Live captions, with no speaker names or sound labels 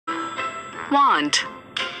Want.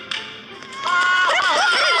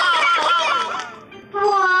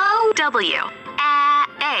 W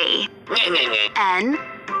A N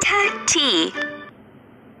T.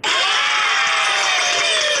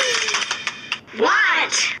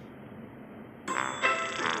 Want.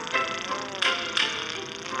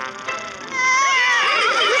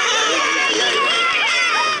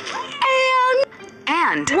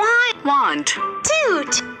 And. Want.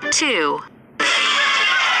 Toot. Two.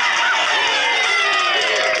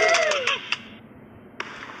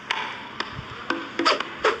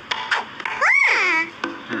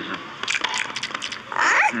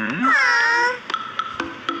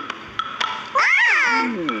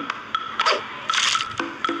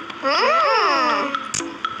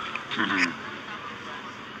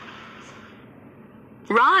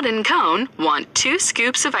 Rod and Cone want 2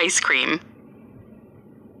 scoops of ice cream.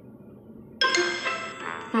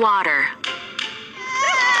 Water.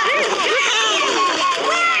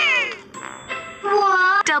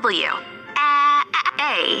 W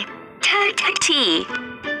A T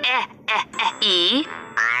E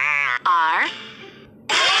R.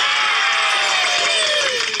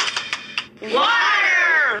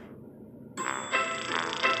 Water.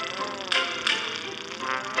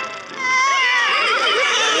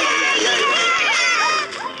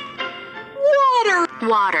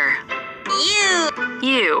 Water.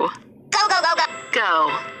 You. Go, go, go, go.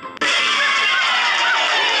 Go.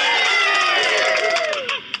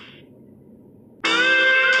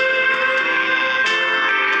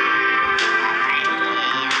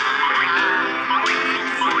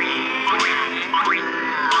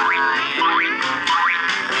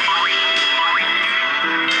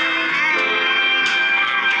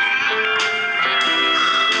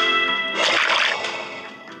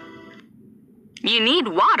 You need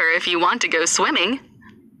water if you want to go swimming.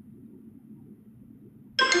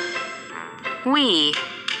 We.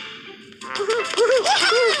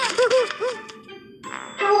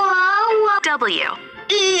 W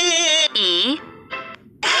E.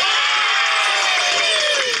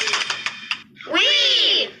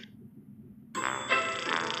 We.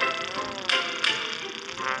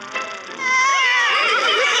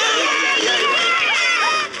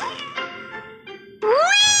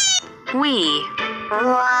 We.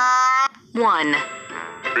 One.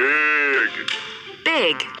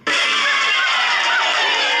 Big.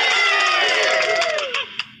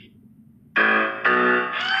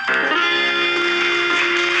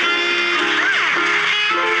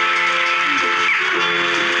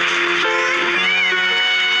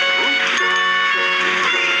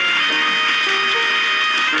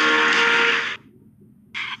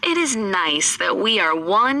 It is nice that we are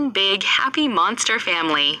one big happy monster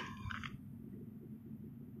family.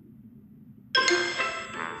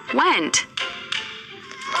 Went.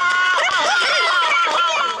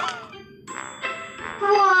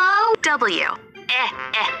 W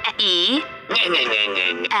E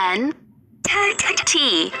N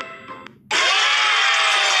T.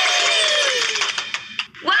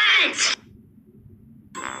 Want.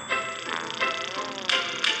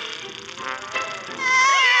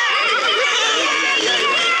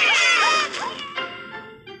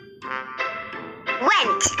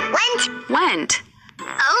 Went.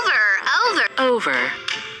 Over.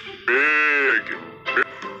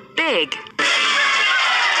 Big.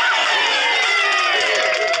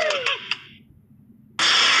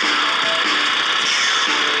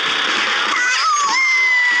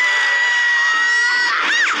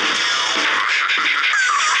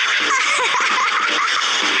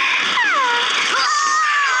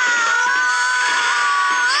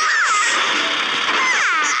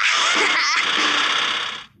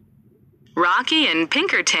 Rocky and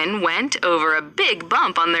Pinkerton went over a big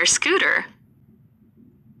bump on their scooter.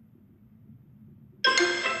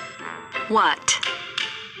 What?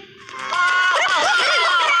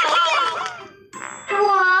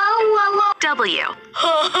 W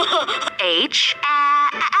H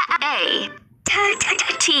A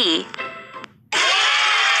T.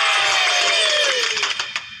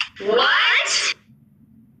 What?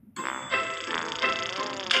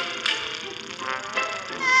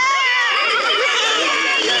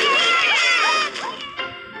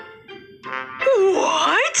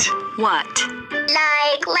 What?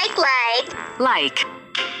 Like.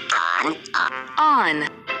 On.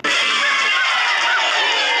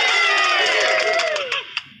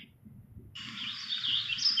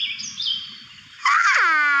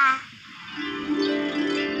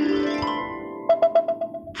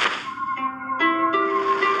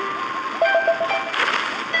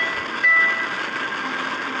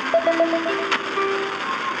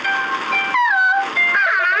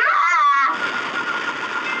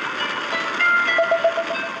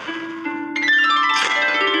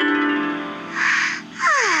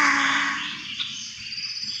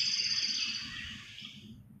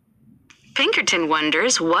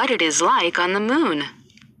 wonders what it is like on the moon.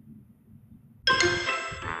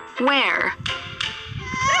 Where?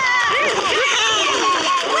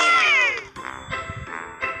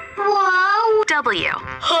 Whoa. W.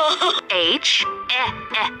 H.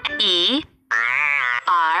 E.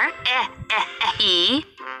 R. E.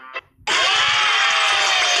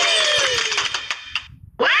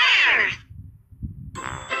 Where?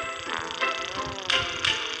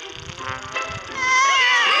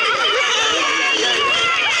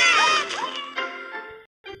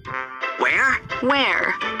 Where?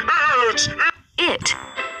 Where? It.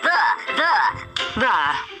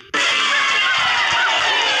 The.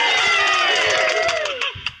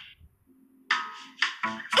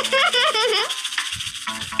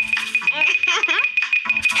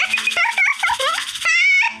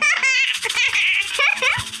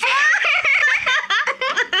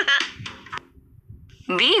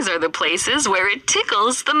 These are the places where it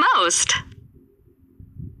tickles the most.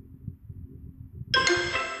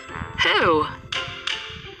 Who?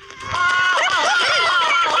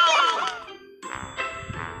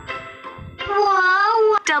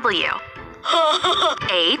 Whoa. W.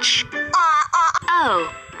 H.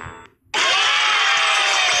 O.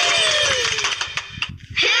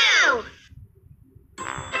 Who?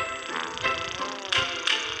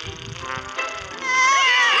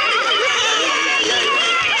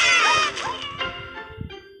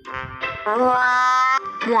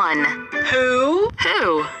 One. Who?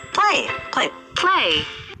 Who? Play. Play.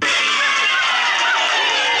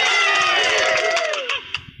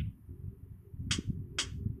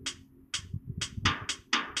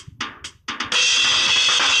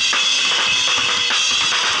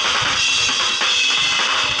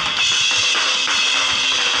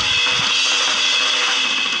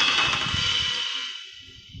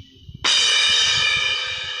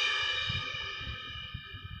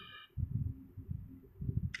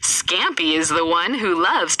 Scampy is the one who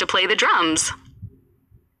loves to play the drums.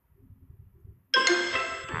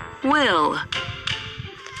 Will.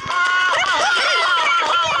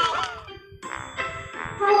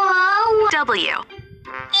 Whoa. W.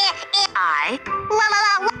 I.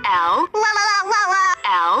 L.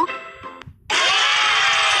 L.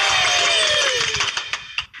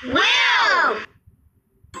 Will.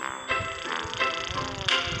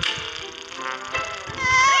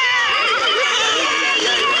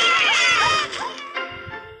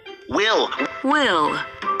 Will. Will.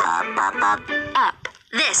 Up.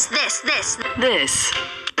 This. This.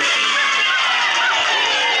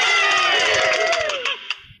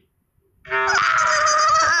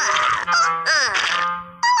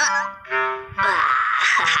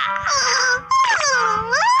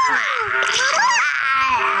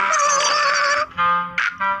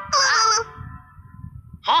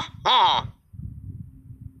 Ha ha.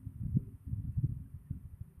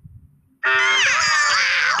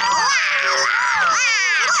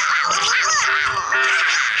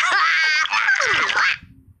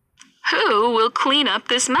 Who will clean up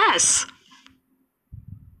this mess?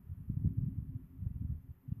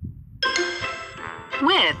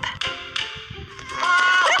 With.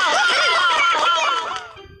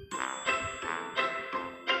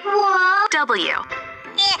 Whoa. W.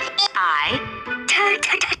 I.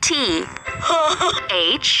 T.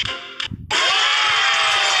 H.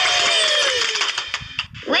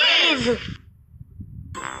 With.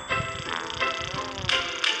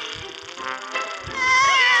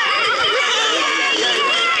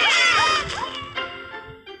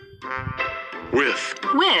 With.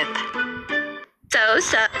 With.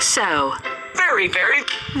 So. Very.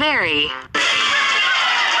 Very.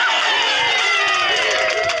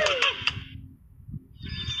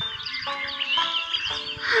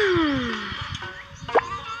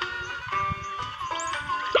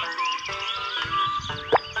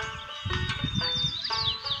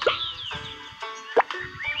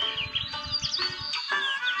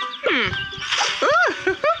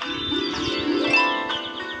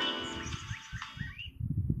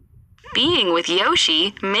 Being with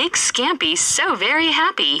Yoshi makes Scampy so very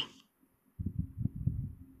happy.